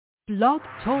Blog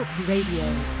Talk Radio.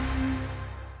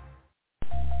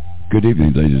 Good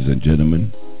evening, ladies and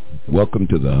gentlemen. Welcome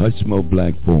to the Hushmo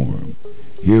Black Forum.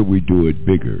 Here we do it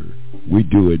bigger, we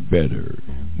do it better,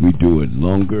 we do it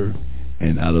longer,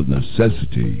 and out of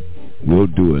necessity, we'll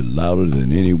do it louder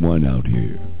than anyone out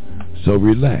here. So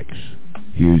relax.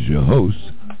 Here's your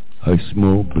host,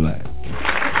 Hushmo Black.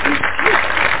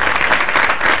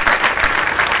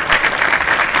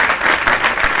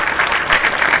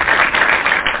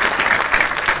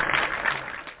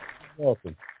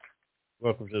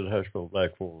 Welcome to the Hushmo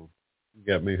Black Forum. You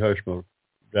got me, Hushmo,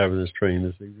 driving this train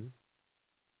this evening.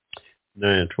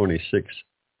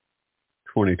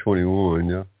 9/26/2021,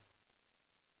 yeah.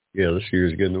 Yeah, this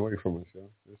year's getting away from us, yeah.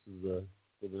 This is the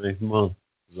 9th month.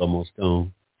 It's almost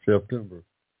gone. September.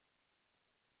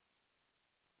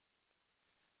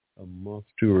 A month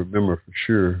to remember for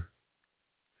sure.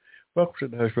 Welcome to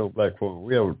the Hushmo Black Forum.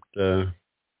 We haven't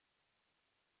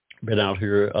been out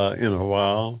here in a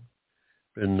while.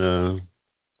 Been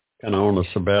kind of on a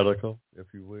sabbatical,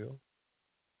 if you will.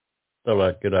 Thought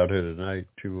I'd get out here tonight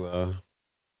to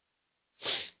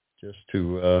just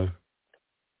to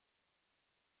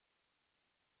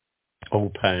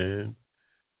opine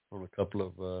on a couple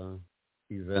of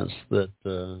events that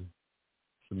are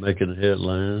making the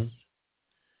headlines.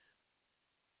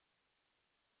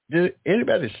 Did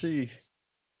anybody see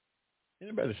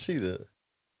the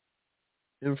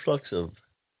influx of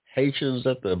Haitians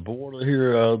at the border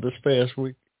here this past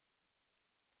week?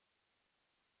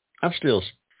 I'm still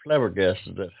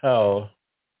flabbergasted at how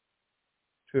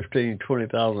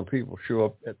 20,000 people show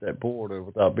up at that border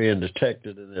without being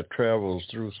detected in their travels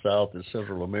through South and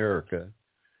Central America.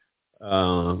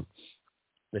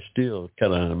 It's still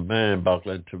kind of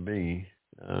mind-boggling to me.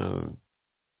 And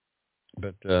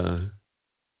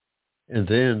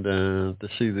then to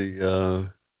see the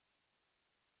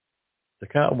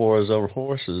cowboys on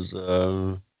horses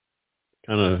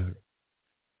kind of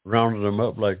rounding them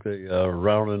up like they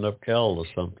rounding up cattle or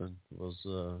something was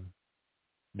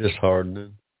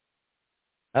disheartening.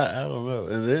 I don't know.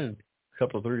 And then a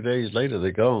couple of 3 days later,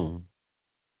 they're gone.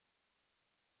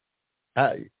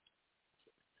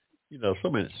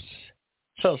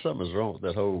 Something's wrong with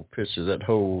that whole picture, that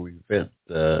whole event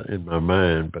in my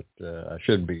mind, but I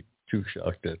shouldn't be too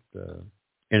shocked at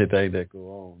anything that go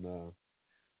on now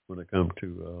when it comes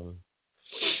to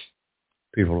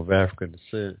people of African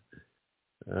descent,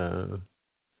 the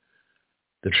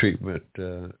treatment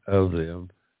of them.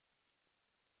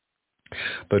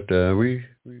 But we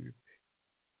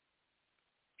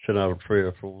sent out a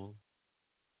prayer for them.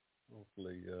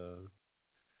 Hopefully,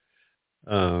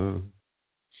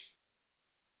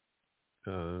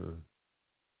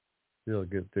 they'll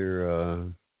get their.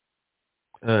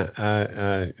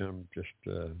 I'm just.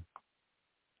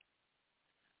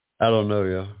 I don't know,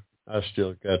 yeah. I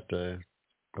still got a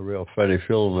real funny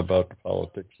feeling about the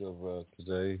politics of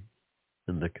today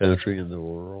in the country and the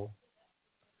world.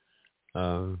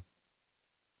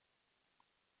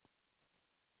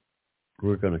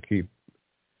 We're going to keep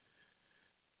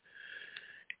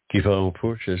on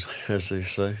pushing, as they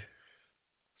say,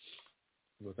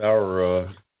 with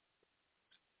our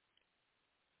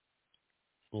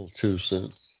little 2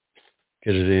 cents.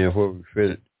 Get it in where we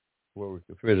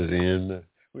can fit it in.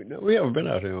 We haven't been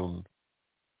out here on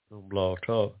Blog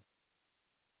Talk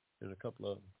in a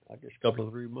couple of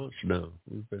 3 months now.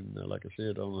 We've been, like I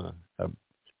said, on a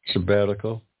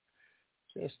sabbatical,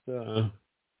 just trying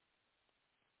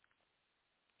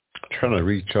to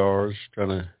recharge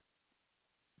the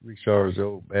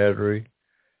old battery.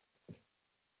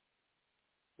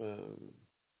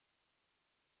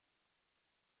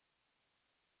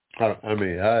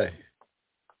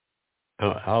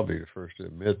 I'll be the first to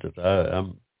admit that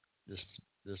I'm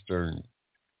just during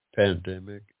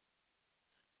pandemic,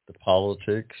 the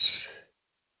politics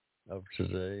of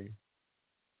today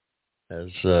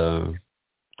has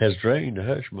drained the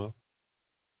Hushmo.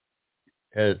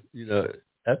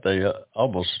 That thing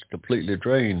almost completely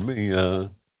drained me. I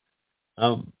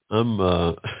thought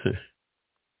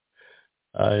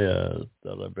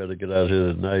I'd better get out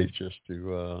here tonight just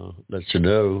to let you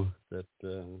know that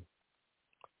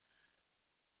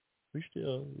we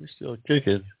still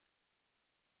kicking.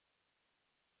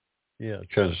 Yeah,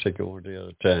 trying to take it one day at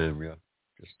a time. Yeah,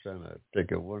 just trying to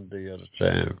take it one day at a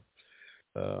time.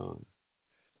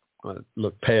 I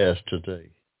look past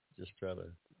today. Just try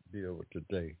to deal with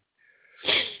today.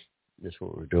 That's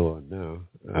what we're doing now.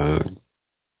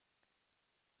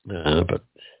 But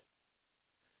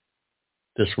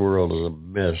this world is a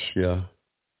mess, yeah.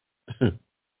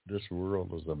 This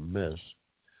world is a mess.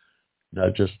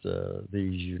 Not just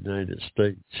these United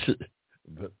States,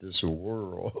 but this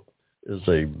world. is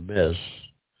a mess.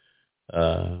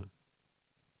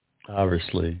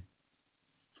 Obviously,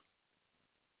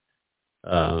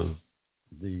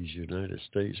 these United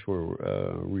States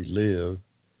where we live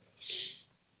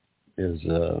is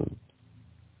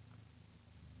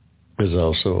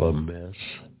also a mess.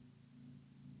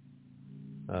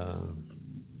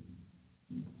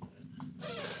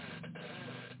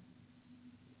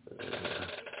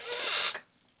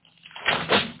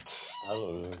 I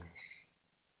don't know.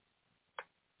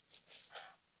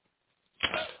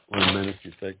 1 minute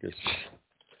you think it's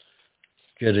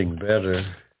getting better,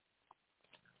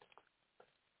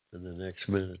 and the next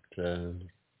minute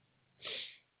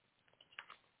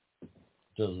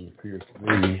doesn't appear to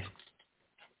me.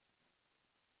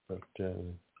 But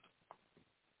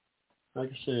like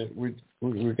I said, we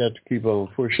got to keep on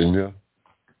pushing, yeah.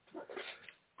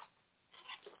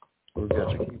 We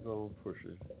got to keep on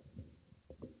pushing.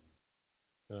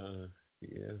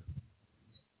 Yeah.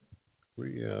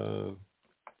 We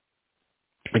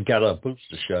I got a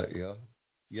booster shot, yeah,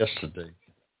 yesterday.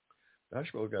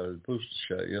 Hushmo got a booster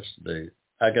shot yesterday.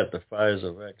 I got the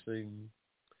Pfizer vaccine,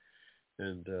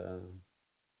 and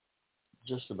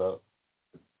just about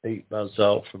 8 months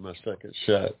out for my second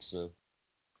shot. So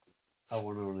I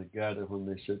went on and got it when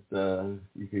they said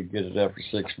you could get it after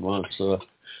 6 months. So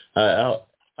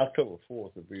October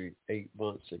 4th will be 8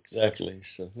 months exactly.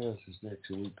 So this is next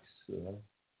week. So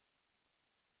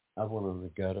I went on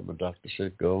and got it. My doctor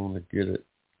said go on and get it.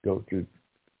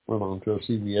 Went on to a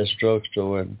CVS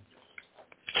drugstore, and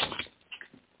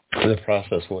the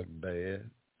process wasn't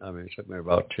bad. I mean, it took me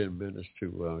about 10 minutes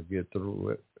to get through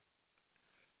it.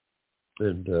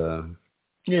 And,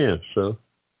 yeah, so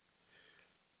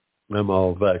I'm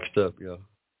all vaxxed up, y'all.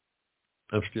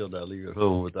 I'm still not leaving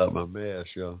home without my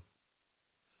mask, y'all.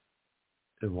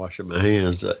 And washing my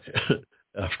hands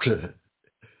after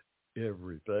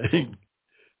everything.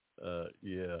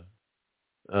 Yeah.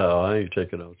 Oh, I ain't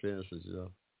taking no chances,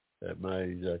 y'all. At my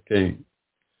age, I can't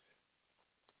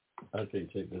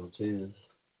take no chance.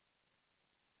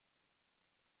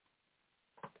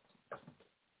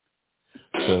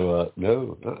 So,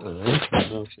 no, I ain't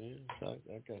taking no chance. I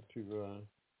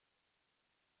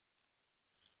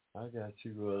got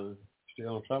to stay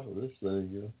on top of this thing,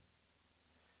 y'all.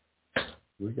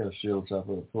 We got to stay on top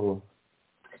of it for,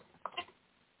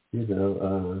 what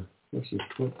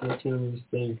time is this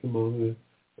thing come on here?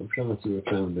 I'm trying to see what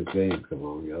time the game come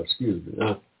on, y'all. Excuse me.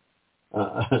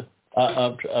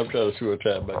 I'm trying to see what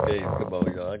time my game come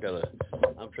on, y'all.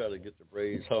 I'm trying to get the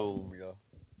Braves home, y'all.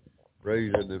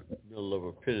 Braves in the middle of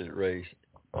a pennant race.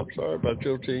 I'm sorry about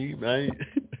your team, man.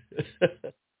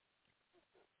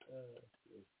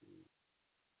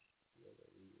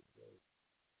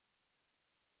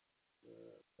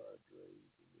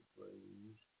 Padres and the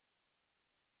Braves.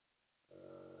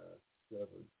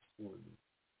 7:20.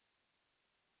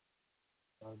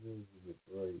 Padres and the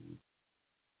Braves.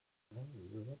 I don't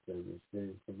know what time this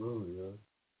game come on, y'all.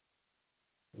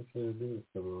 What time did it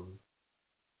come on?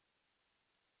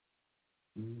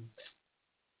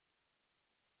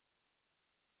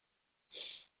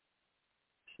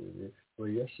 Well,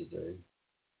 yesterday.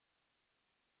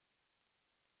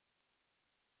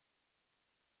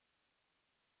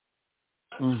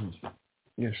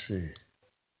 Let's see.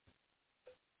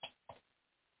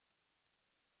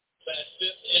 Bat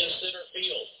fifth in center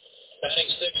field. Batting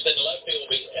sixth in left field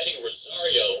will be Eddie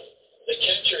Rosario. The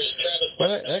catcher is Travis. Well,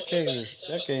 that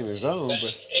game is on,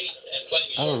 but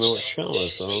I don't know what channel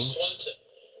it's on.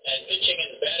 And pitching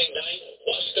and batting ninth,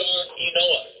 Huskar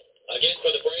Inoa. Again for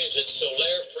the Braves, it's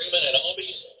Soler, Freeman, and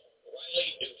Albies, Riley,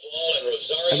 Duvall, and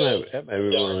Rosario. That may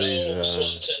be one of these.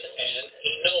 Swanson, and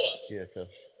Inoa. Yeah, because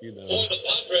For the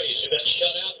Padres, who got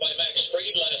shut out by Max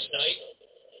Fried last night,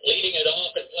 leading it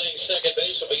off and playing second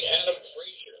base will be Adam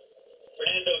Frazier.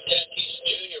 Fernando Tatis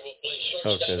Jr. will play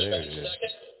shortstop and batting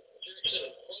second. Jerickson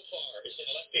Profar is in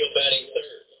left field batting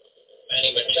third.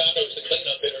 Manny Machado is the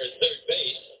cleanup hitter at third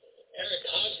base. Eric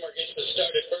Hosmer gets the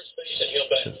start at first base and he'll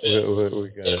bat fifth.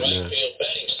 We got in it right now. field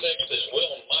batting sixth is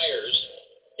Will Myers.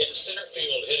 In center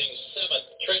field hitting seventh,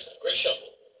 Trent Grisham.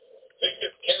 Victor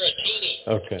Caratini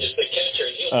is the catcher.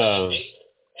 He'll bat eighth.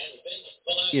 And Vince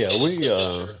Velasquez Yeah, we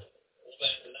will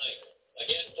bat ninth.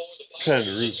 Again for the trying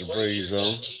to root the Braves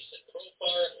on.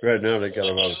 Right now they got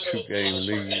about a 2-game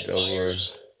lead over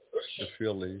the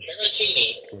Phillies.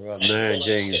 About 9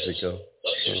 games to go.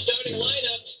 So, starting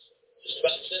lineups. Just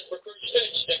about set for first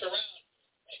pitch. Stick around,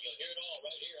 and you'll hear it all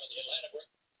right here on the Atlanta.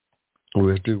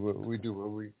 We'll do what we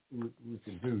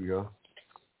can do, y'all.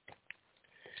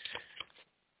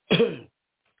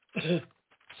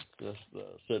 Just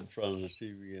sit in front of the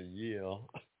TV and yell.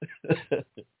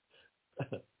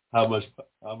 How much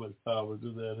power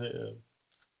do that have?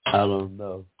 I don't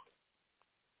know.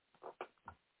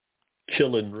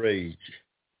 Killing Rage.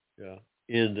 Yeah.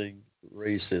 Ending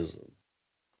Racism.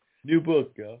 New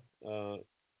book, that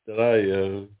I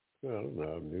don't know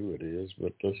how new it is,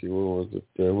 but let's see,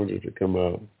 when did it come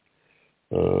out?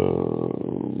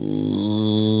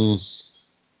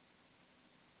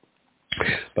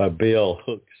 By Bell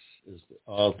Hooks is the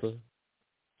author.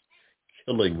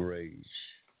 Killing Rage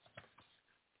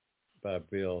by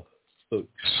Bell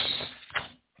Hooks.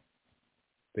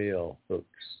 Bell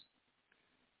Hooks.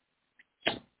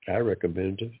 I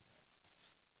recommend it.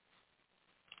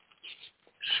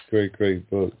 It's a great, great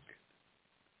book.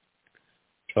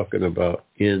 Talking about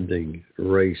ending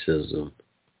racism.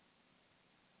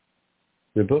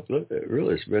 The book,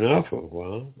 it's been out for a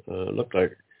while. It looked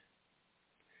like it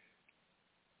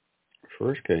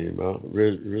first came out,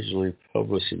 originally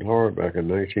published in hardback in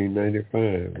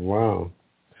 1995. Wow.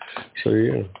 So,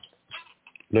 yeah,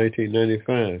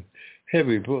 1995.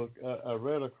 Heavy book. I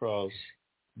read across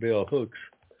Bell Hooks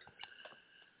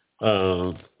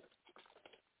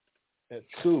at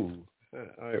school.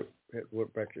 I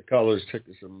went back to college, took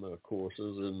some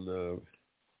courses in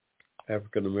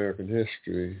African American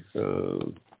history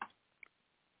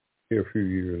here a few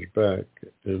years back,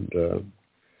 and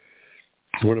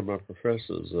one of my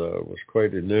professors was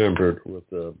quite enamored with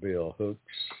Bell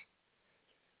Hooks,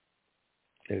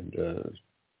 and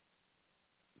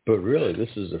but really,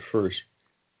 this is the first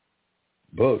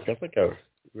book. I think I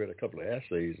read a couple of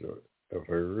essays of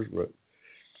hers, but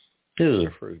this is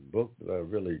the first book that I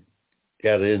really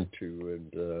got into,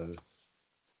 and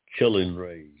Killing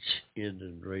Rage,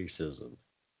 Ending Racism.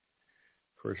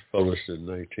 First published in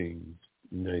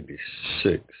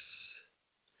 1996.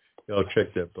 Y'all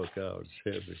check that book out. It's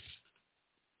heavy.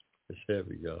 It's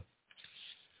heavy, y'all.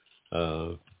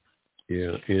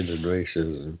 Yeah, Ending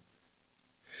Racism.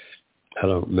 I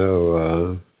don't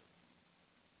know.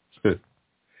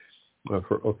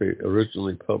 Okay,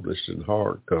 originally published in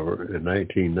hardcover in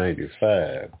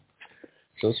 1995.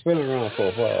 So it's been around for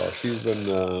a while.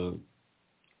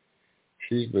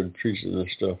 She's been preaching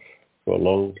this stuff for a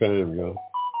long time, y'all.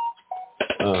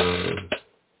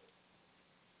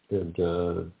 And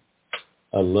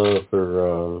I love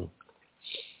her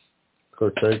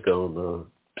take on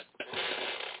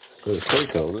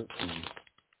it.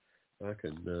 And I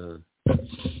can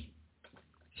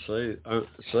say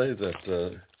that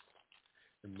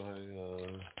in my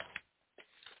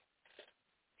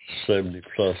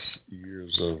 76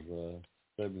 years of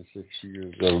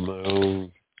my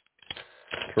own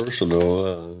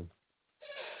personal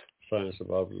science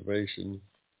of observation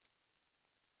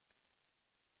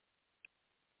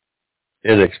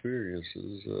and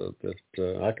experiences, that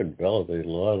I can validate a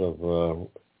lot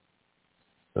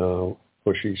of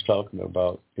what she's talking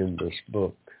about in this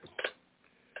book.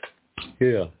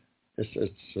 Yeah,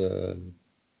 it's of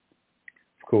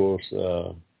course,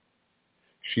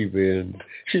 she's a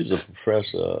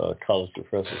professor, a college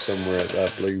professor somewhere at,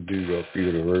 I believe, New York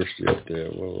University up there,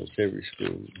 one of those heavy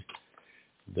schools.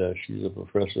 And, she's a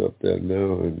professor up there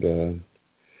now, and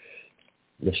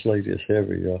this lady is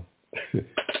heavy, y'all.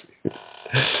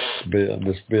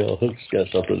 Miss Bell Hooks got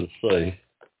something to say.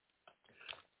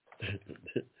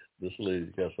 This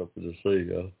lady's got something to say,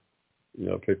 y'all.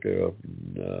 Pick her up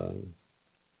and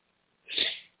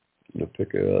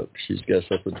pick her up. She's got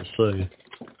something to say.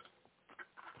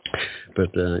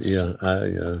 But yeah,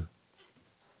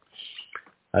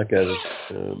 I got it.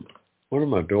 One of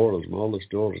my oldest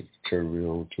daughters, turned me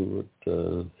on to it.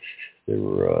 They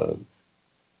were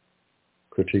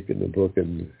critiquing the book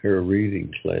in her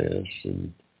reading class,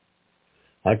 and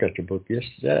I got the book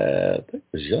yesterday. I think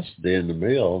it was yesterday in the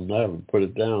mail, and I haven't put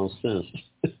it down since.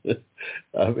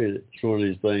 I mean, it's one of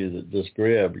these things that just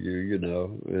grab you,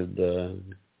 and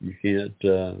you can't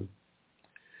turn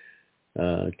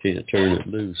it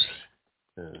loose.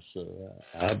 So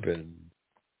I've been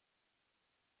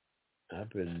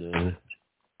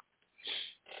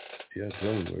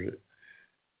dealing with it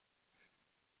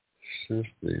since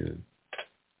then.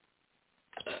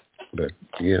 But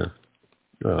yeah,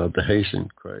 the Haitian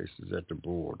crisis at the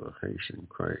border. Haitian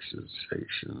crisis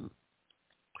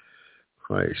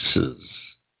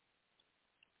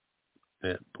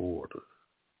at border.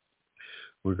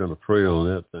 We're going to pray on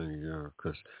that thing,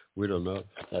 because we don't know.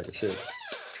 Like I said,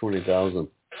 20,000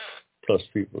 plus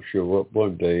people show up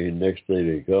one day, and next day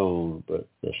they're gone, but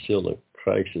there's still a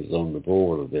crisis on the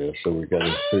border there. So we got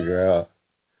to figure out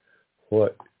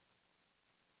what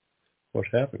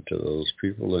happened to those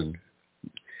people. And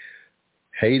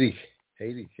Haiti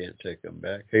can't take them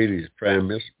back. Haiti's prime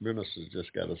minister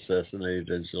just got assassinated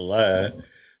in July.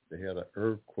 They had an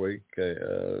earthquake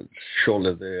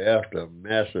shortly thereafter, a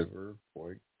massive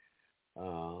earthquake.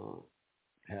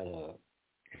 Had a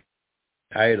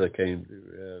Ida came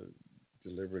to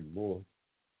delivered more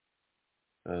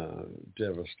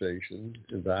devastation.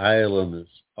 The island is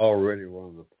already one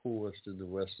of the poorest in the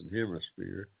Western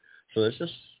Hemisphere, so it's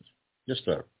just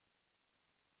a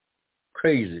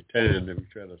crazy time that we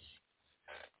try to.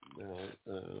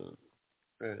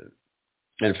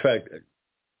 In fact,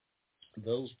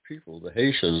 those people, the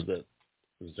Haitians that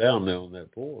was down there on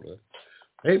that border,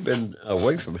 they've been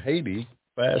away from Haiti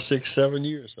 5, 6, 7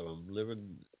 years. So I'm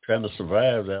trying to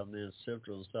survive down there in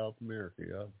Central and South America.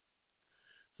 Y'all.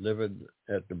 Living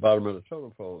at the bottom of the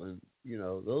totem pole, and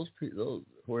those people,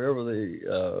 wherever they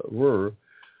were,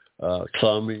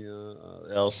 Colombia,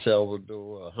 El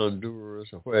Salvador, Honduras,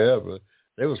 or wherever,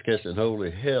 they was catching holy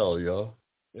hell, y'all.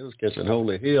 They was catching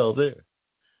holy hell there.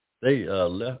 They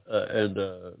left, and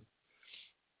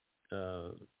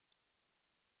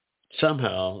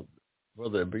somehow,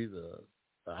 whether it be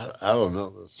I don't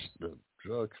know, the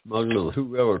drug smugglers,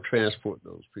 whoever transport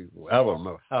those people, I don't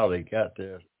know how they got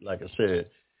there, like I said,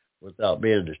 without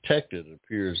being detected, it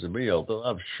appears to me, although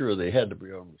I'm sure they had to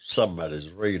be on somebody's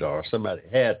radar. Somebody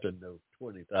had to know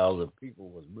 20,000 people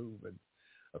was moving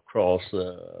across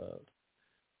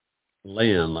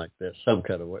land like that some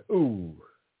kind of way. Ooh,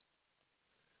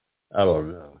 I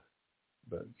don't know.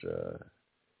 But,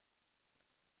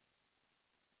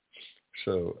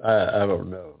 so I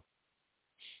don't know.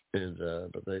 And,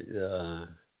 but they,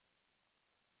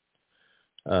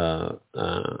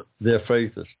 their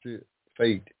fate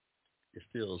is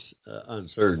still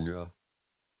uncertain, y'all.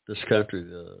 This country,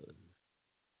 the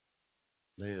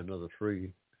land of the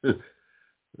free,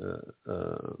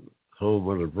 home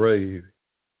of the brave.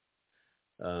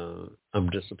 I'm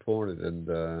disappointed in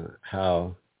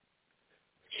how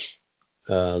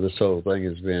this whole thing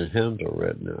is being handled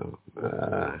right now.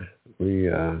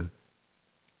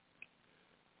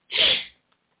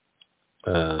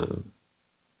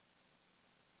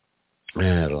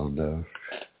 I don't know.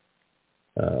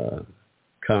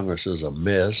 Congress is a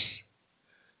mess.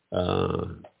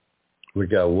 We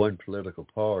got one political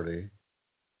party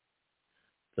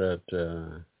that's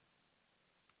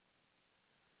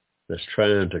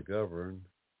trying to govern,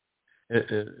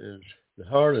 and the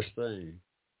hardest thing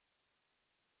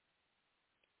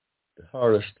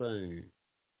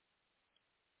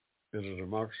in a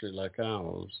democracy like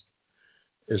ours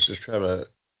is to try to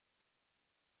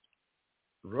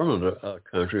run a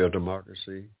country, a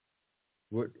democracy,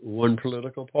 with one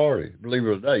political party. Believe it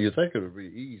or not, you think it would be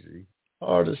easy.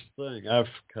 Hardest thing I've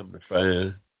come to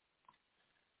find,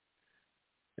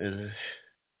 and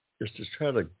is to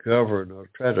try to govern or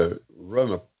try to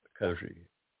run a country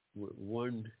with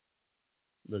one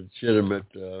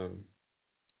legitimate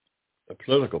a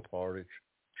political party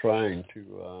trying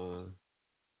to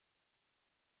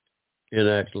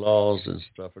enact laws and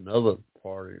stuff. Another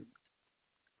party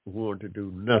wanted to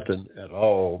do nothing at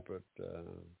all but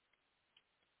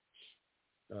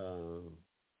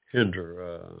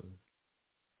hinder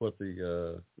what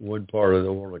the one party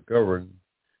that want to govern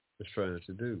is trying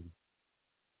to do,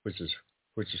 which is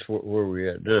where we're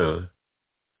at now.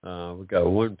 We got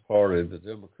one party, the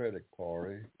Democratic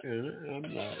Party, and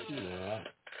I'm not,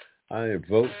 I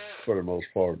vote for the most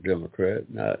part Democrat.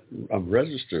 I'm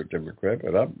registered Democrat,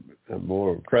 but I'm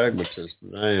more of a pragmatist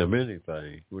than I am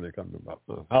anything when it comes to my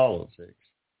politics.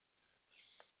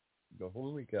 But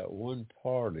when we got one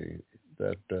party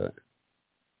that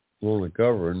want to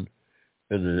govern,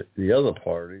 and the other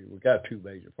party, we got two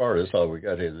major parties. That's all we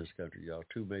got here in this country, y'all.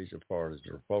 Two major parties,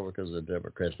 the Republicans and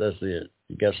Democrats. That's it.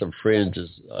 You got some fringes,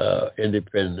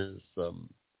 independents, some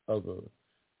other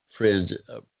fringe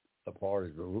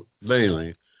parties, but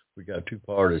mainly we got two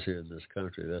parties here in this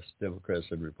country. That's Democrats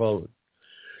and Republicans.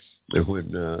 And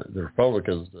when the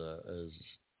Republicans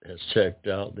has checked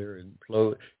out, they're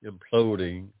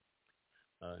imploding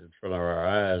in front of our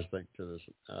eyes, thanks to this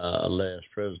last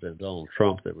president, Donald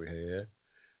Trump, that we had.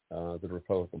 The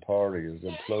Republican Party is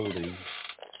imploding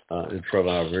in front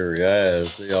of our very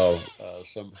eyes. They all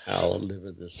somehow live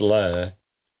in this lie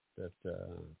that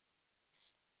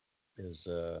is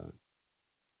the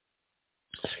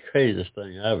craziest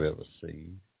thing I've ever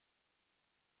seen.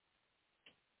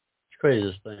 It's the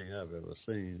craziest thing I've ever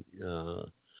seen.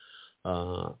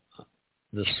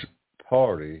 This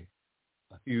party,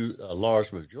 a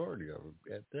large majority of them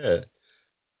at that,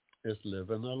 is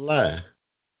living a lie.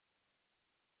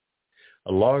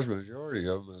 A large majority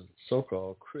of them,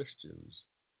 so-called Christians,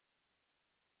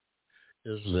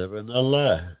 is living a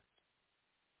lie.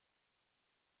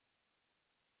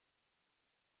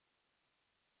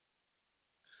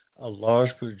 a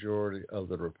large majority of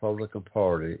the Republican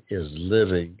Party is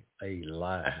living a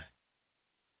lie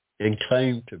and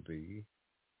claim to be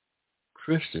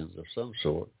Christians of some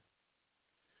sort.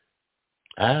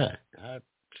 I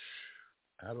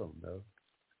don't know.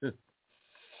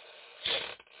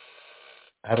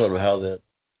 I don't know how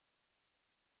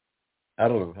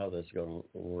that's going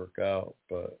to work out,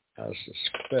 but I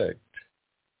suspect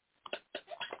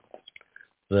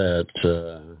that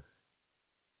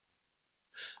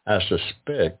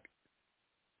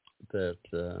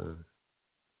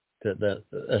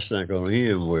that's not going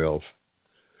to end well.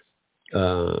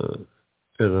 And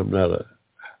I'm not a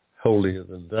holier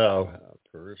than thou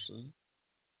person.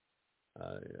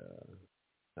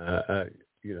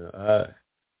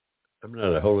 I'm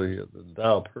not a holier than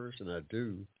thou person. I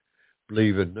do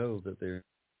believe and know that there's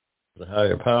a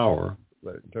higher power,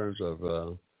 but in terms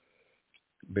of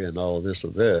being all this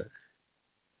or that,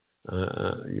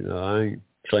 I ain't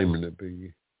claiming to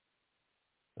be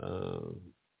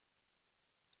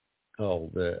all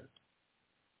that.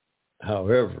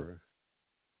 However,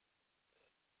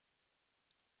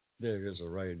 there is a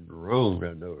right and a wrong.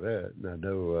 I know that, and I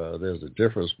know there's a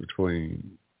difference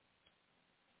between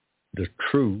the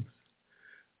truth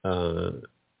and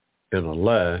a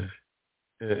lie.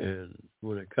 And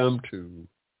when it comes to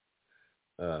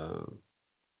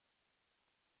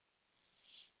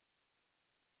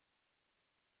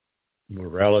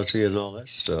morality and all that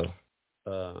stuff,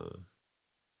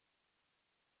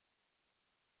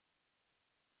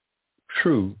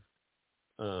 truth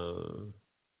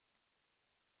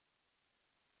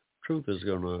is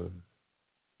gonna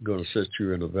set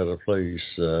you in a better place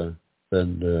than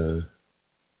in the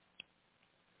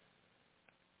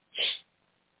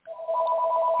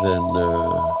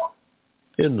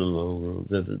long run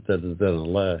than a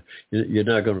lie. You're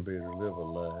not going to be able to live a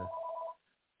lie.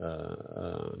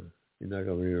 You're not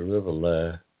going to be able to live a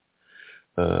lie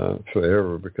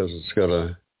forever, because it's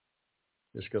gonna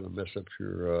mess up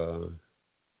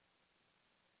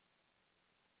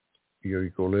your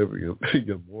equilibrium,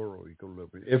 your moral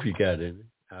equilibrium, if you got any.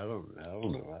 I don't know. I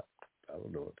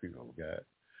don't know what people got,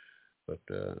 but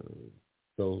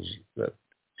those that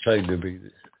claim to be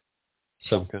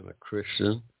some kind of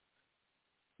Christian,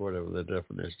 whatever the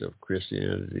definition of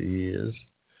Christianity is,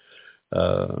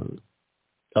 a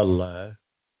lie.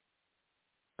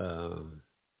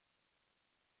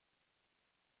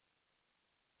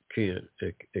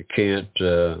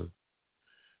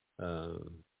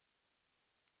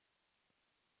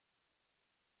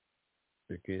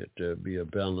 It can't be a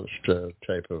balanced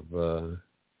type of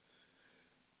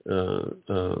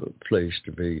place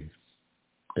to be.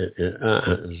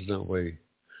 There's no way,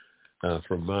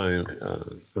 from my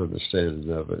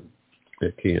understanding of it,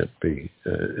 it can't be.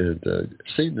 It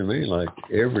seemed to me like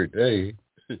every day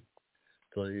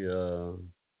they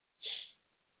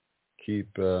keep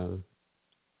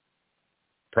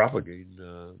propagating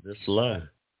this lie.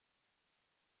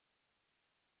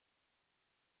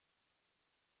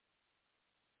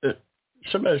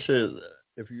 Somebody says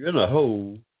if you're in a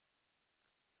hole,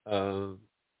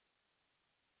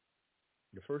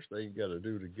 the first thing you got to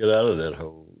do to get out of that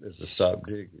hole is to stop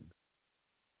digging.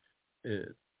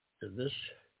 And this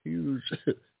huge,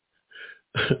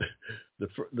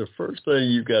 the first thing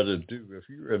you got to do if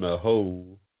you're in a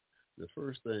hole, the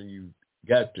first thing you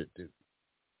got to do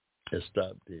is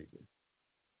stop digging.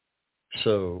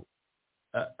 So,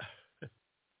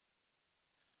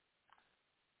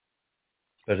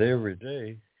 but every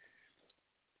day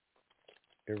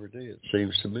it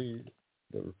seems to me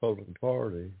the Republican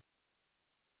Party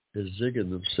is digging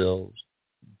themselves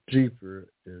deeper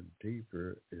and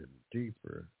deeper and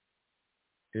deeper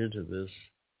into this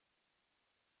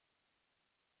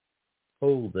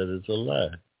hole that is a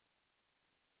lie.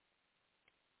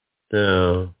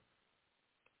 Now,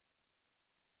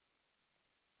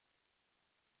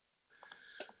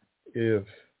 if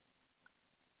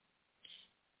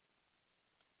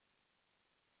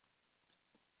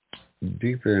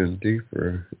deeper and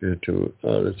deeper into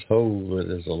this hole that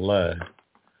is a lie,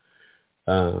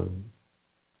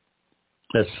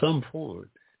 at some point,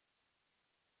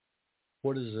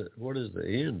 what is it? What is the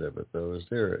end of it, though? Is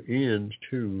there an end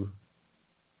to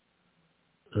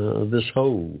this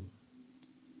hole?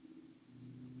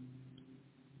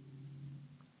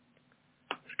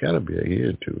 There's got to be an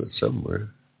end to it somewhere.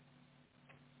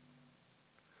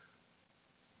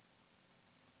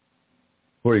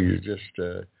 Where you just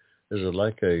is it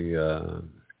like a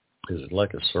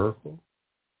circle?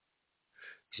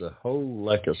 Is a hole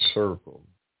like a circle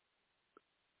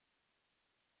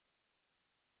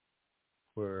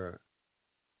where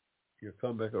you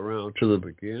come back around to the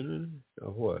beginning,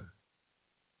 or what?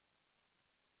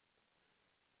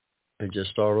 and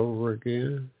just start over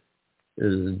again,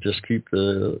 and just keep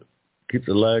the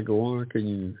lag going? Can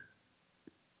you?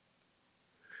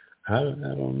 I don't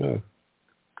know.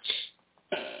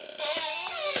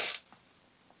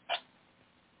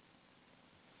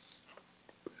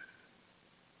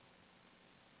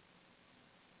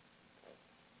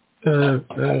 I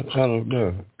don't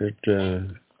know.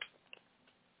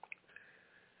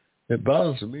 It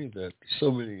bothers me that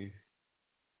so many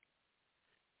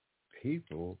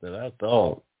people that I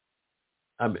thought,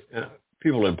 I mean,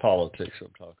 people in politics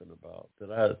I'm talking about,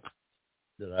 that I've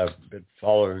been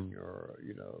following, or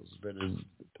has been in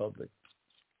the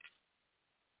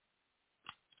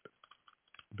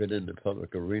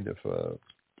public arena for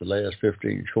the last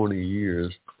 15, 20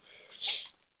 years,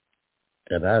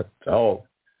 that I thought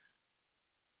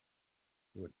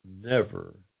would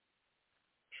never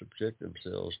subject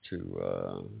themselves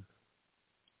to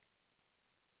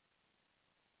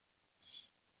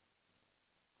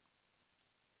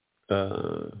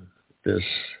this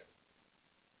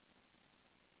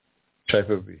type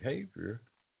of behavior.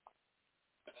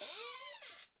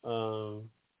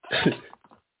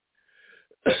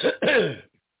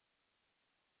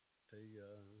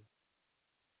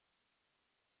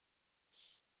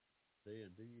 They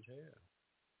indeed have.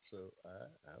 So I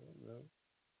don't know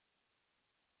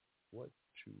what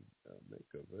to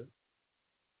make of it.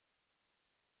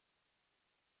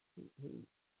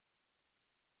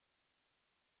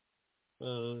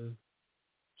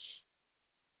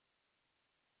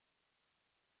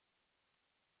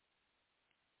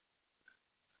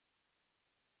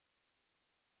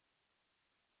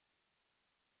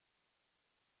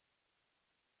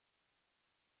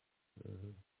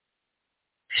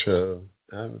 So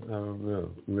I don't know.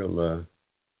 We'll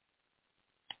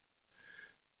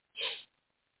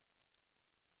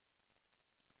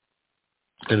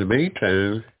in the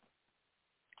meantime,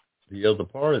 the other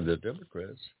party, the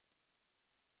Democrats,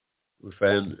 we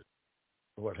find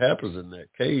what happens in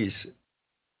that case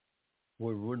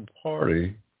when one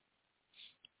party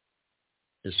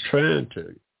is trying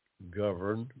to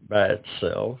govern by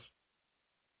itself.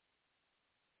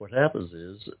 What happens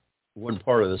is one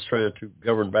party that's trying to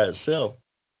govern by itself,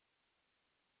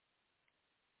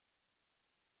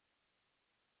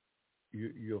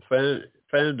 you'll find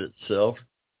itself,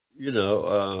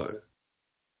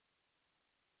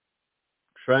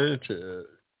 trying to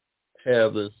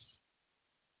have this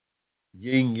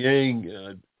yin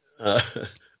yang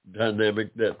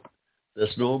dynamic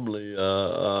that's normally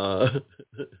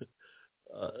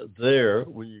there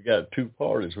when you got two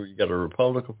parties, when you got a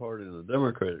Republican Party and a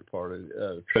Democratic Party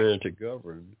trying to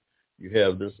govern. You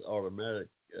have this automatic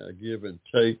give and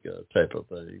take type of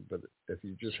thing. But if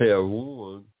you just have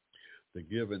one, the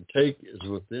give and take is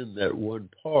within that one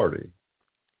party,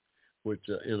 which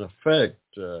in effect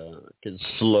can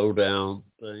slow down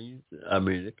things. I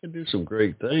mean, it can do some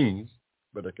great things,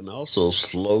 but it can also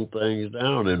slow things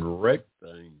down and wreck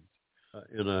things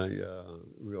in a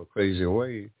real crazy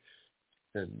way.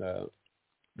 And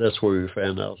that's where we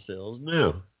find ourselves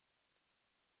now.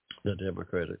 The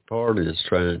Democratic Party is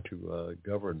trying to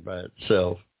govern by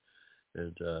itself.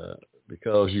 And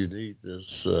because you need this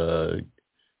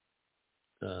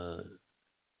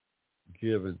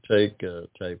give and take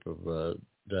type of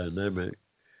dynamics,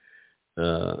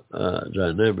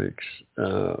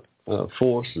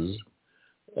 forces,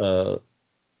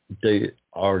 they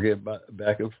argue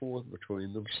back and forth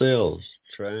between themselves,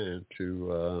 trying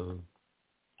to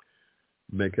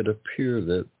make it appear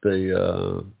that they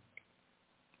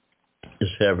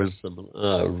is having some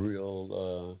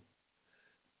real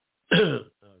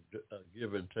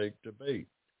give and take debate.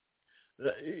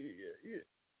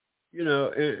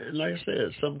 And like I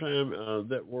said, sometimes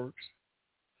that works,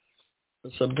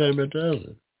 but sometimes it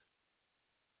doesn't.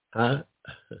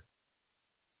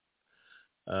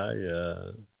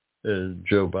 And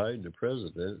Joe Biden, the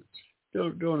president,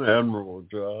 doing an admirable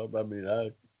job. I mean,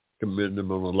 I commend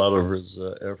him on a lot of his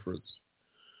efforts.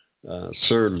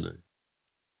 Certainly,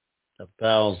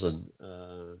 1,000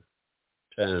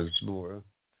 times more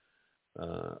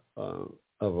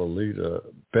of a leader,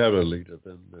 better leader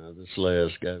than this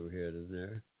last guy we had in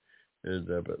there. And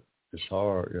but it's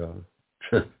hard,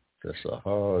 yeah. That's a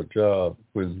hard job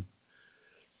when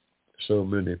so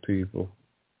many people.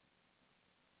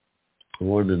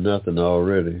 1-0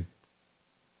 already.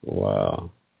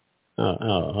 Wow.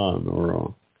 How in the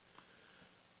world?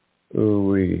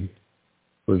 When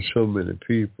so many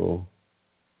people,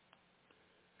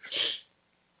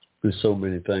 with so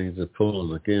many things are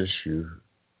pulling against you.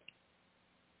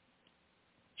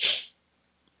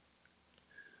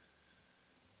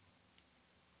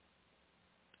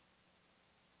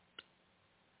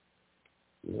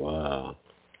 Wow.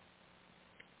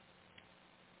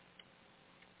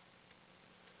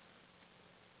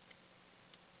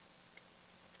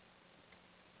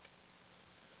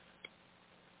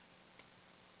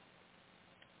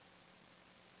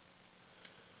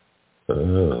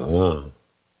 Uh-huh.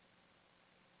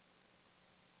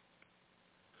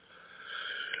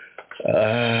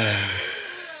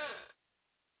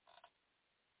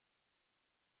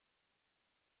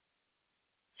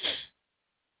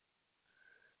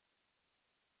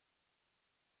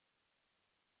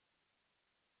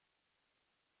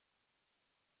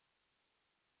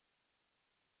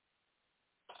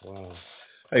 Wow.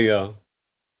 Hey,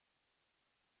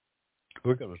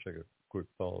 we're going to take a quick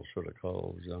pause for the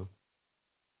calls, y'all.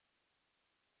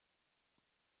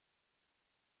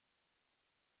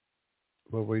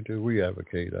 What we do, we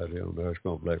advocate out here on the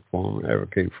Hushmo Black Forum,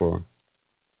 advocate for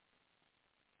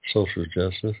social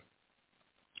justice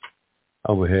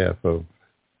on behalf of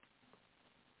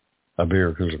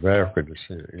Americans of African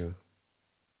descent, you know.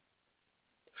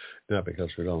 Not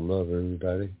because we don't love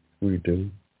everybody. We do.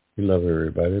 We love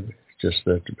everybody. Just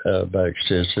that by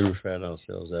extension, we find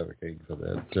ourselves advocating for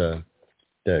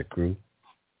that group.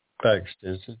 By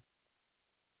extension.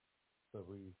 But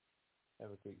we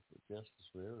advocate for justice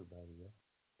for everybody, yeah.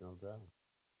 No doubt.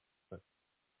 But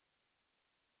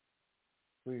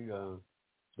we going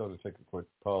to take a quick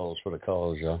pause for the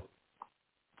calls, y'all.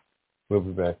 We'll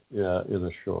be back in a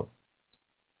short.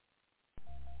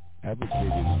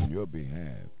 Advocating on your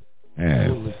behalf.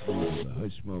 You're listening to the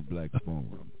Hushmo Black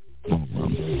Forum.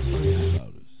 About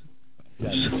us.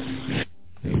 Saturday,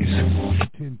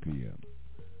 10 p.m.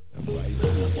 and right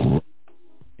now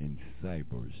in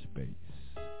cyberspace.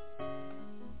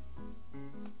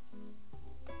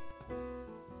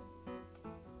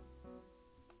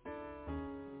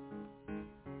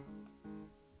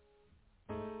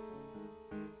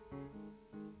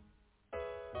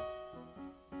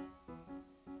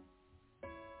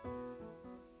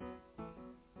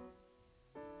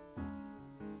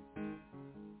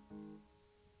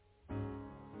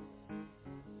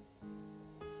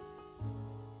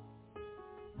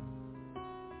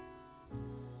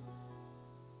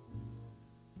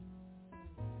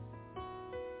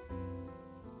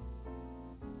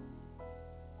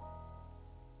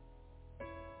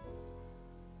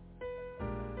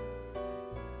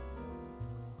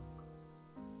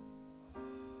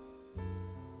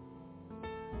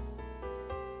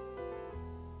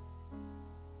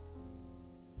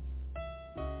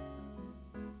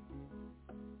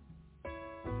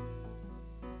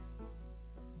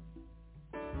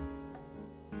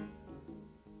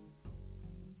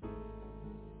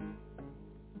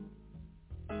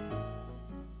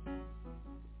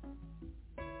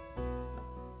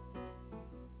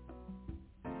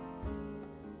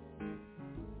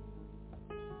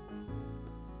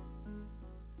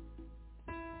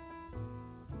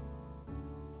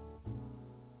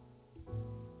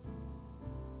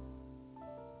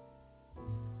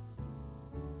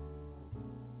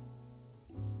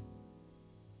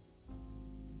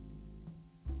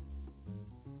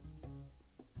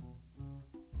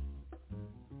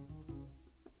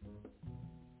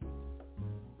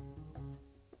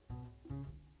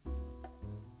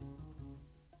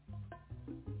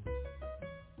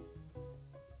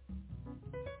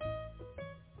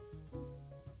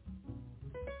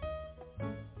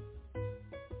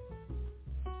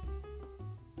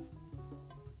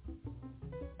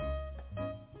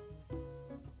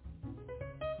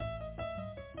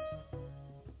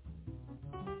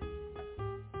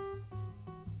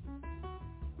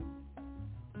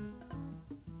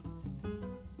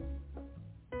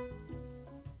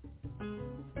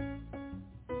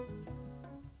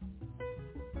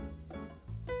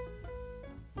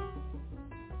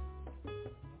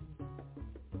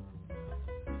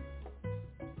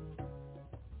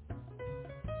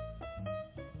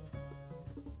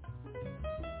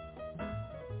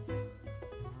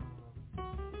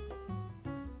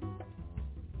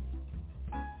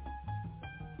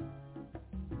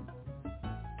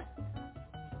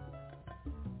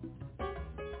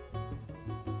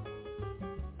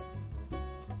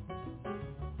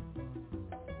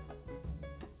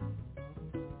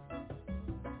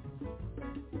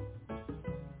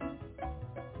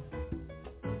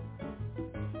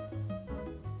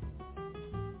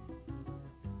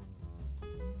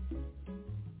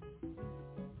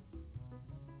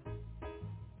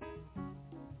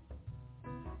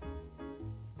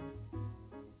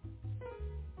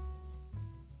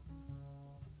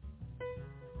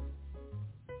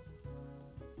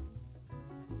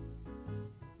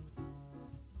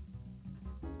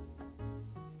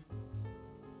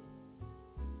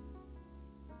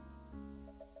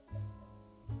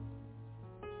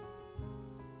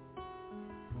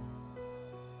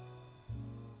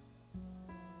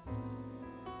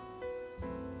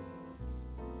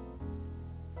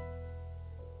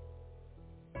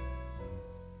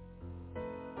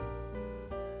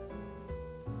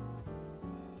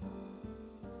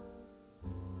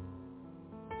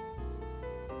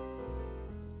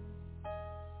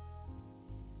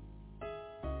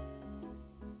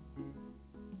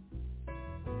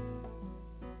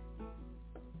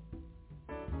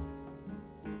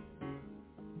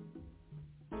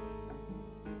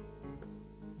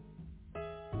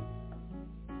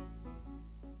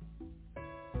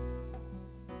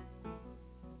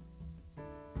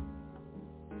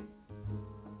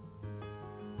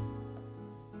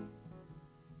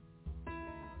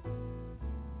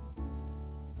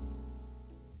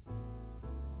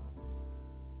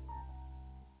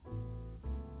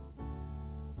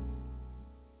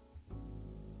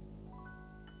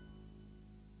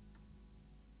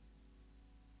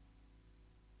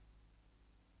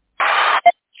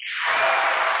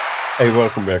 Hey,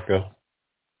 welcome back,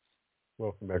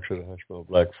 welcome back to the Hushmo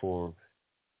Black Forum.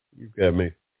 You've got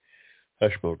me,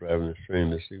 Hushmo, driving this train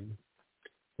this evening.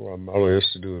 Well, our motto is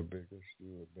to do it bigger, to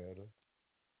do it better,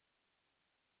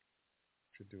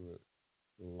 to do it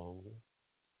longer.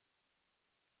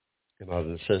 And I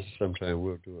just said sometimes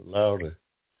we'll do it louder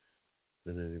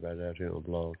than anybody out here on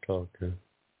Blog Talk.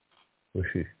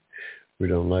 We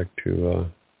don't like to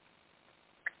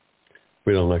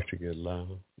get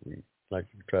loud. We like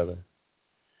to try to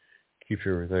keep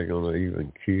everything on an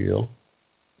even keel.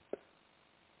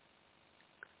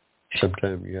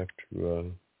 Sometimes you have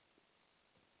to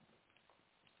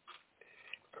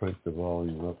crank the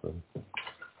volume up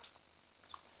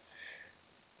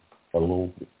a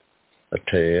little, a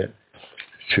tad,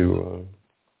 to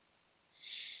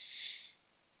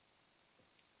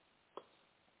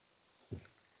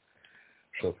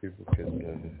so people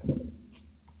can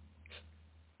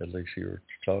at least hear what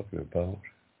you're talking about.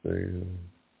 They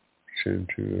tend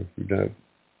to, if you don't.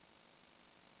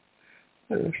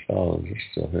 That's all this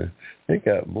stuff here. They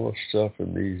got more stuff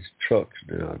in these trucks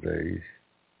nowadays.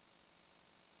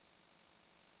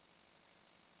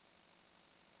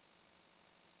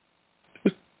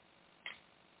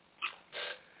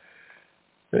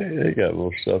 They got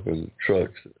more stuff in the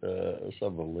trucks. It's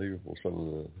unbelievable, some of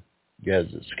the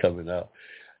gadgets coming out.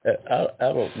 I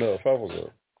don't know if I was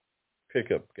a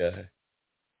pickup guy,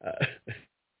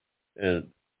 and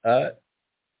I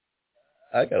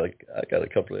got a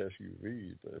couple of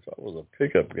SUVs, but if I was a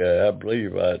pickup guy, I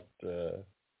believe I'd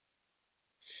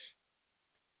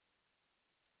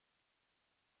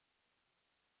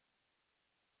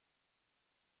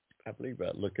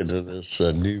look into this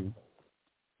new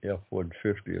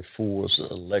F-150, a Ford's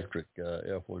electric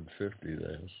F-150.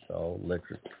 That's all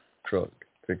electric truck,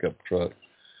 pickup truck.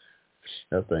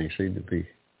 That thing seemed to be.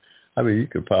 I mean, you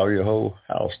could power your whole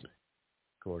house,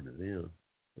 according to them,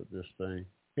 with this thing.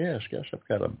 Yeah, it's got some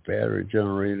kind of battery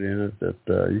generator in it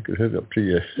that you could hook up to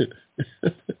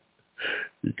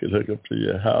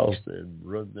your house and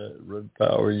run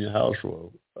power in your house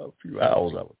for a few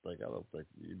hours. I would think. I don't think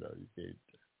you can't.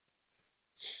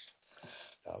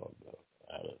 I don't know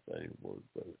how that thing works,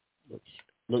 but it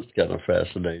looks kind of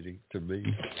fascinating to me.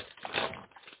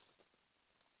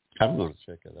 I'm going to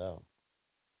check it out.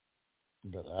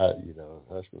 But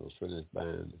Hushmo was finished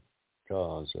buying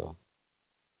cars, so.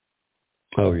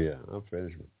 Oh, yeah, I'm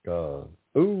finished with cars.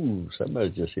 Ooh, somebody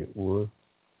just hit one.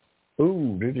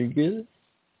 Ooh, did he get it?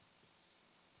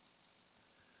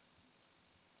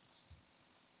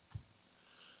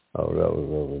 Oh, that was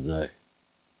overnight.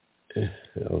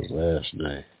 That was last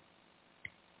night.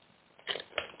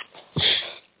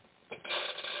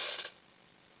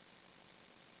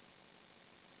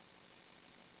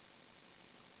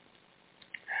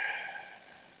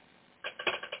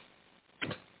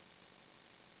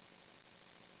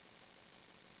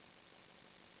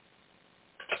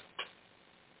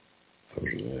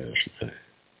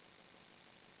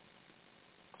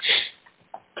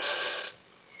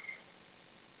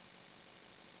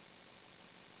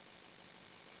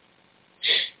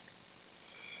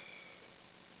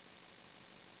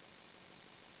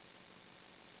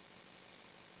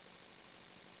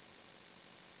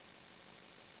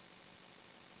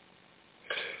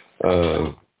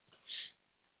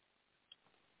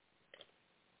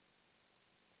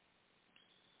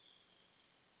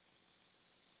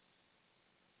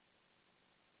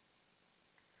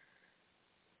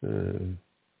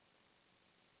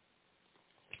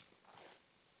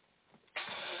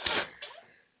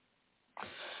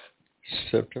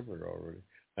 September already.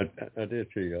 I did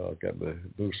tell y'all I got my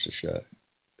booster shot.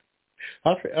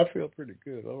 I feel pretty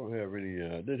good. I don't have any.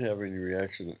 Didn't have any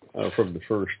reaction from the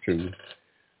first two.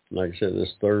 Like I said,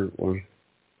 this third one,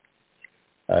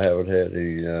 I haven't had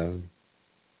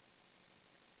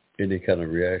any kind of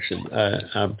reaction.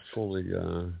 I'm fully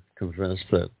convinced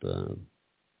that the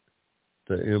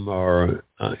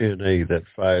mRNA that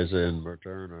Pfizer and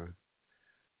Moderna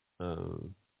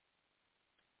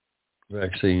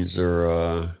vaccines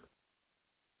are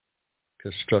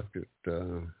constructed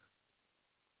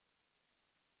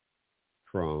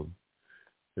from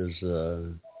is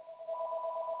good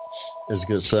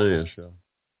science. So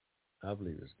I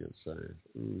believe it's good science.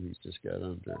 Ooh, he just got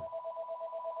under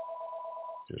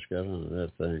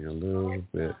that thing a little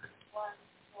bit.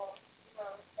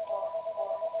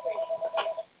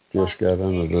 Just got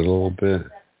under it a little bit.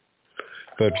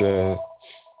 But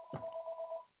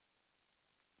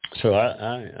so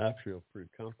I feel pretty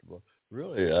comfortable.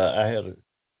 Really, I had a.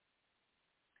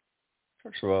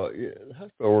 First of all, I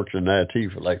worked in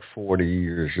IT for like 40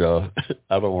 years, y'all.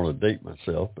 I don't want to date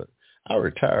myself, but I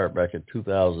retired back in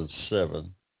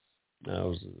 2007. I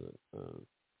was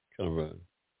kind of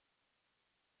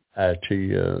a IT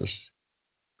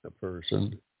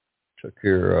person. Took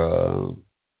care of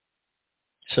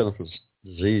Center for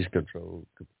Disease Control,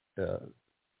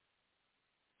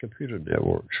 computer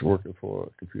networks, working for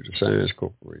a computer science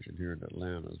corporation here in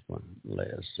Atlanta is my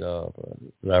last job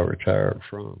that I retired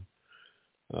from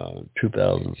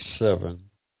 2007.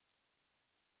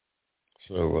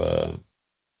 So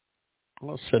I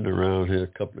was sitting around here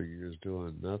a couple of years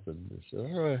doing nothing. I said,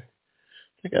 all right,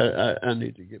 I think I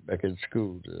need to get back in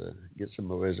school to get some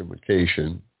more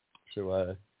education.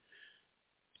 So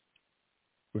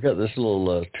we got this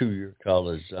little 2-year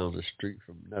college down the street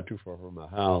from, not too far from my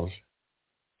house.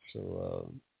 So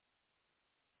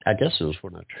I guess it was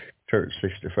when I turned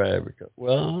 65. Because,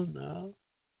 well, no,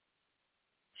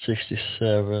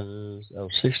 67. I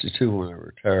was 62 when I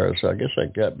retired. So I guess I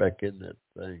got back in that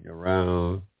thing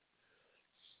around.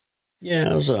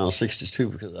 Yeah, I was around 62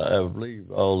 because I believe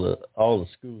all the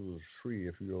schools was free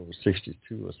if you're over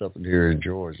 62 or something here in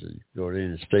Georgia. You can go to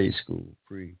any state school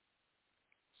free.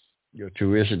 Your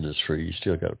tuition is free. You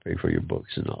still got to pay for your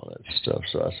books and all that stuff.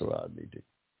 So I said, well, I need to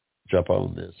jump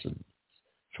on this. And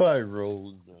so I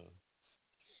enrolled in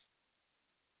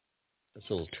this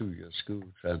little 2-year school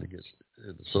trying to get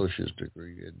an associate's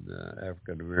degree in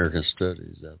African American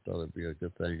Studies. I thought it'd be a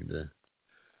good thing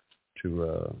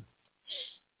to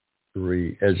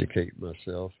re-educate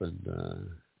myself and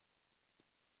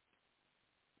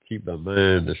keep my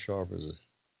mind as sharp as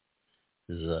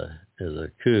I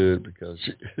could, because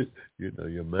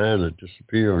your mind will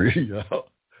disappear on you.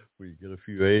 When you get a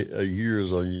few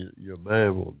years on you, your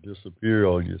mind will disappear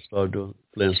on you. Start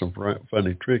playing some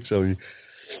funny tricks on you.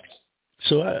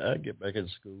 So I get back in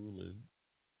school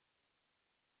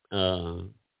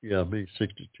and me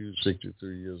 62,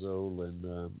 63 years old,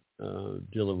 and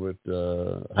dealing with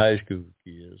high school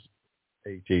kids,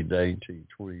 18, 19,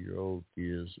 20-year-old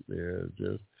kids there,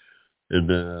 and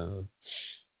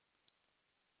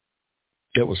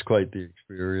it was quite the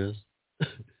experience,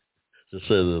 to say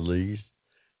the least.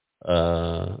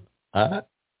 I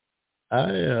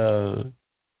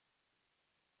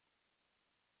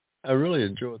really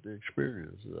enjoyed the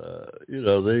experience. They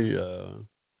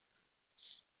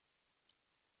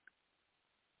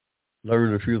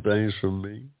learned a few things from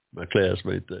me, my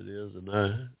classmate that is, and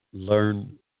I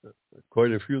learned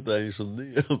quite a few things from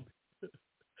them.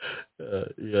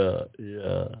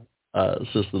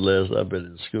 Since the last I've been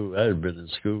in school, I hadn't been in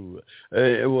school.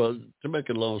 Well, to make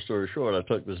a long story short, I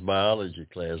took this biology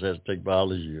class. I had to take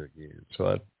biology again, so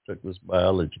I took this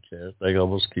biology class. They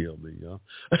almost killed me,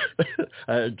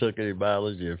 I hadn't took any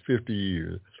biology in 50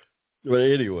 years. But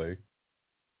anyway,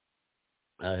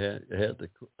 I had to.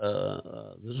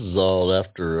 This is all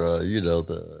after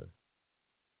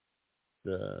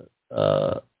the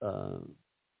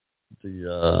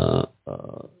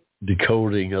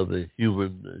decoding of the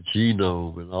human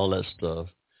genome and all that stuff.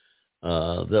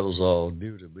 That was all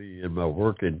new to me in my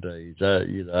working days.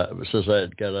 Since I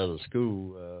had got out of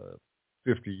school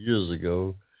 50 years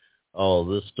ago, all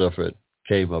this stuff had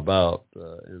came about,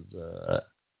 and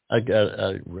I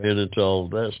ran into all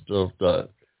that stuff, the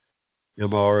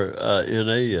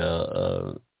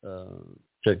mRNA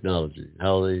technology,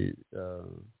 how they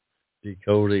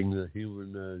decoding the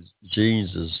human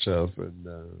genes and stuff, and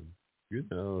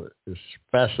it's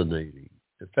fascinating.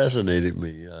 It fascinated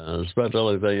me. It's about the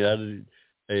only thing I did.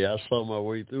 Hey, I saw my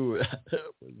way through it.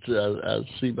 I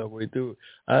see my way through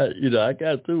it. I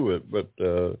got through it, but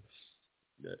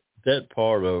that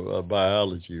part of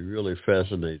biology really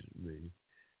fascinated me.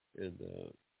 And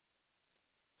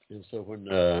so when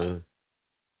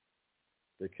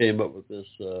they came up with this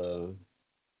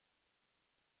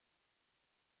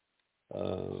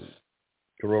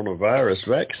coronavirus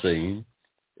vaccine,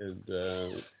 and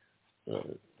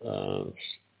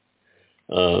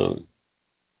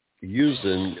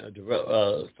using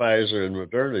Pfizer and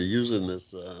Moderna using this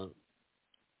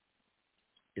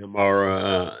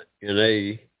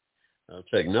mRNA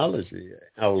technology,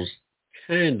 I was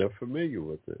kind of familiar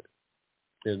with it,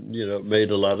 and it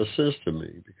made a lot of sense to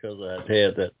me because I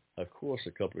had that course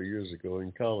a couple of years ago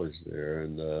in college there,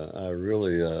 and I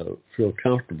really feel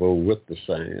comfortable with the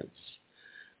science.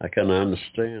 I kind of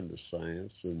understand the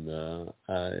science, and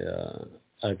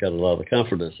I got a lot of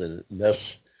confidence in it. And that's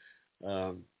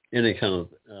any kind of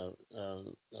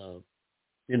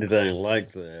anything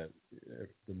like that.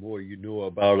 The more you know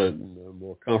about it, and the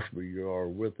more comfortable you are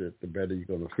with it, the better you're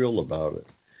going to feel about it.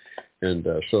 And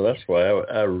so that's why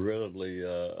I readily,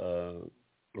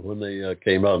 when they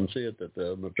came out and said that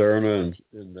Moderna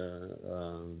and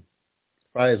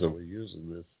Pfizer were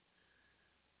using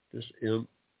this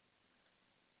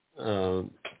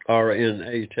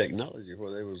RNA technology,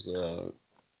 where they was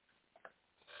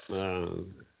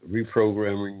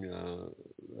reprogramming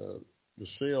the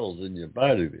cells in your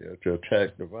body there to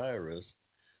attack the virus.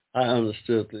 I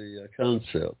understood the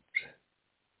concept.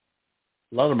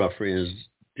 A lot of my friends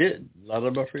did. A lot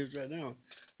of my friends right now,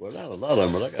 well, not a lot of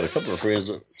them, but I got a couple of friends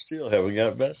that still haven't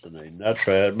got vaccinated. And I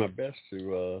tried my best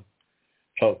to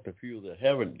talk to a few that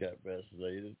haven't got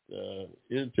vaccinated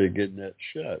into getting that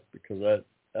shot, because I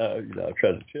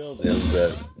try to tell them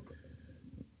that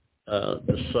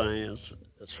the science,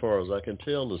 as far as I can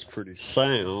tell, is pretty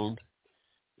sound,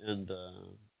 and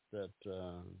that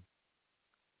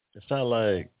it's not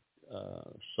like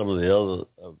some of the other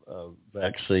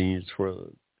vaccines where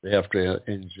they have to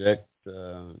inject,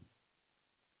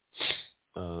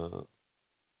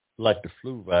 like the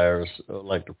flu virus,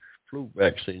 like the flu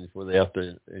vaccines, where they have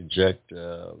to inject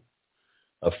a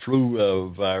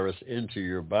flu virus into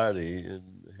your body and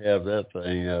have that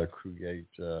thing create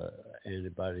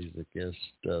antibodies against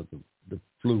the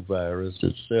flu virus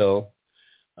itself.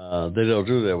 They don't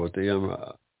do that with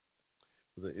the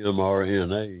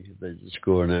mRNA. They just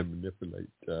go in and manipulate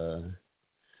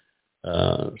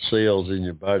cells in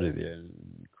your body there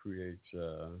and create,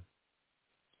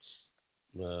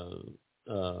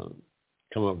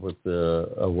 come up with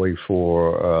a way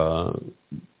for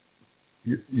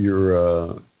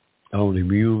your own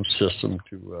immune system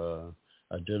to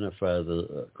identify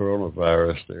the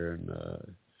coronavirus there and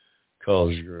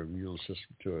cause your immune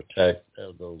system to attack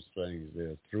those things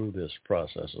there through this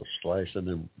process of slicing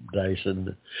and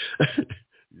dicing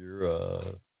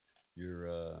your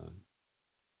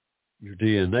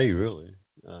DNA, really.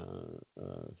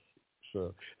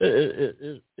 So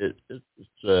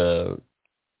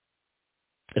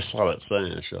it's solid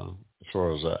science, y'all. As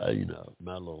far as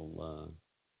my little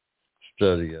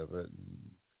study of it,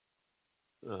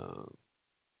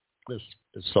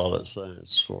 it's solid science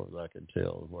as far as I can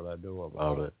tell, what I know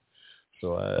about it.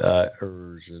 So I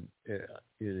urge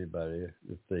anybody,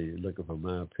 if they're looking for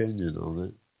my opinion on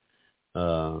it,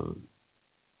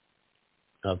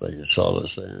 I think it's solid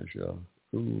science, y'all.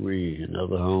 Ooh-wee,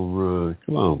 another home run.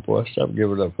 Come on, boy, stop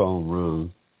giving up home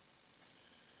runs.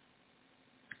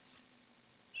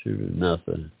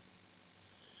 2-0.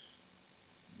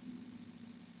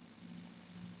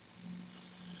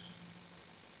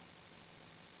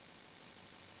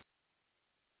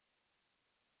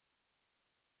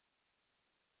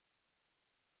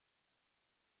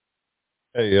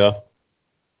 Hey, y'all.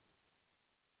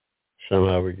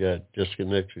 Somehow we got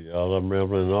disconnected, y'all. I'm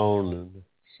rambling on, and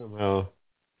somehow,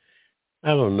 I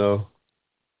don't know.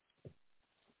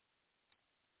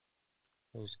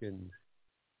 I was getting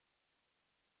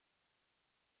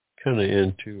kind of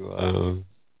into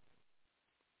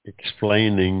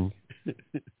explaining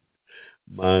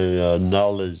my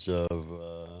knowledge of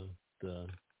the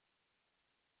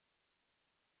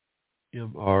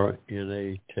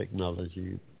mRNA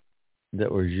technology that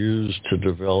was used to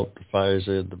develop the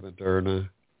Pfizer and the Moderna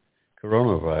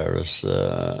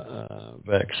coronavirus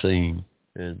vaccine,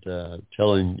 and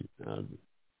telling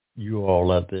you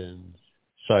all out there in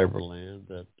Cyberland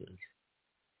that,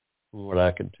 from what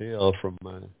I can tell from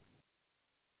my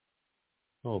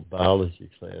biology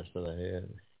class that I had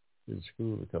in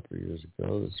school a couple of years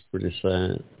ago, it's pretty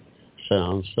sound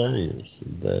science,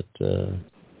 that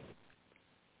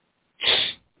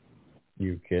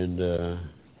you can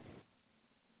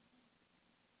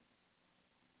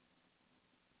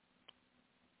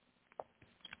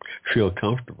feel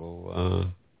comfortable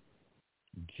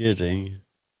getting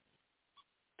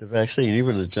the vaccine.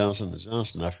 Even the Johnson &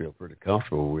 Johnson, I feel pretty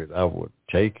comfortable with. I would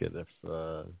take it if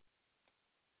the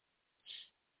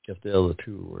other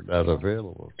two were not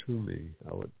available to me.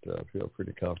 I would feel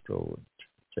pretty comfortable with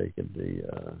taking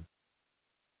the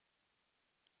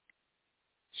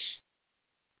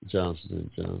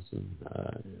Johnson & Johnson.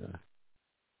 Yeah.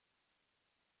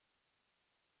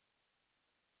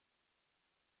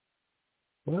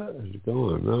 What is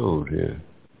going on here?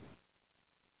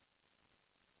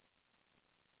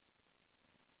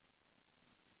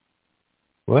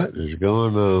 What is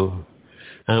going on?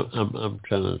 I'm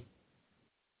trying to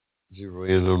zero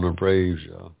in on the Braves,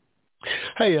 y'all.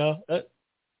 Hey, y'all. This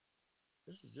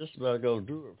is just about going to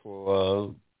do it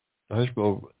for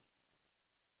Hushmo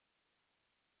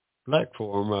Black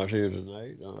Forum out here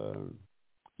tonight,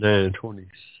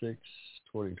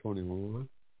 9/26/2021.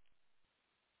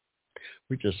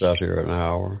 We're just out here an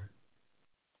hour.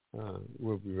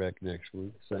 We'll be back next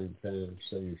week, same time,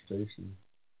 same station.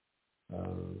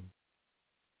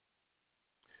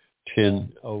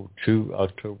 10/02,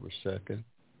 October 2nd,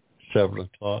 7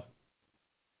 o'clock.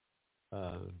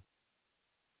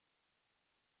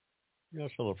 Y'all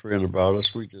tell a friend about us.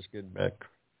 We just getting back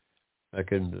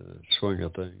in the swing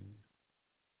of things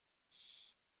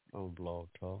on Blog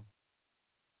Talk.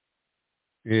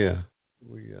 Yeah,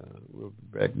 we'll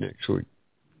be back next week,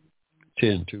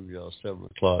 10 to y'all, 7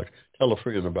 o'clock. Tell a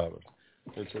friend about us.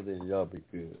 Until then, y'all be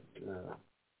good.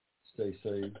 Stay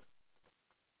safe.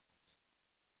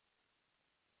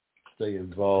 Stay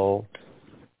involved.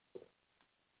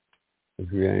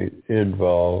 If you ain't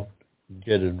involved,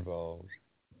 get involved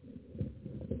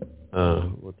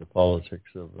with the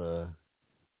politics of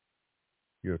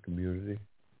your community.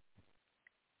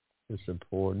 It's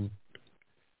important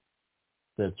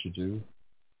that you do.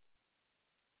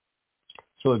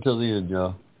 So until the end,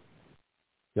 y'all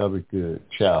be good.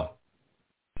 Ciao.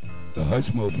 The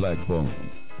Hushmo Black Forum,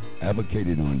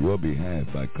 advocated on your behalf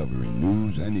by covering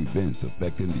news and events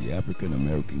affecting the African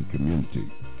American community.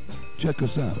 Check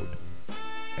us out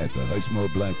at the Hushmo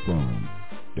Black Forum,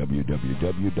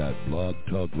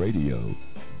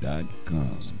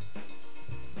 www.blogtalkradio.com.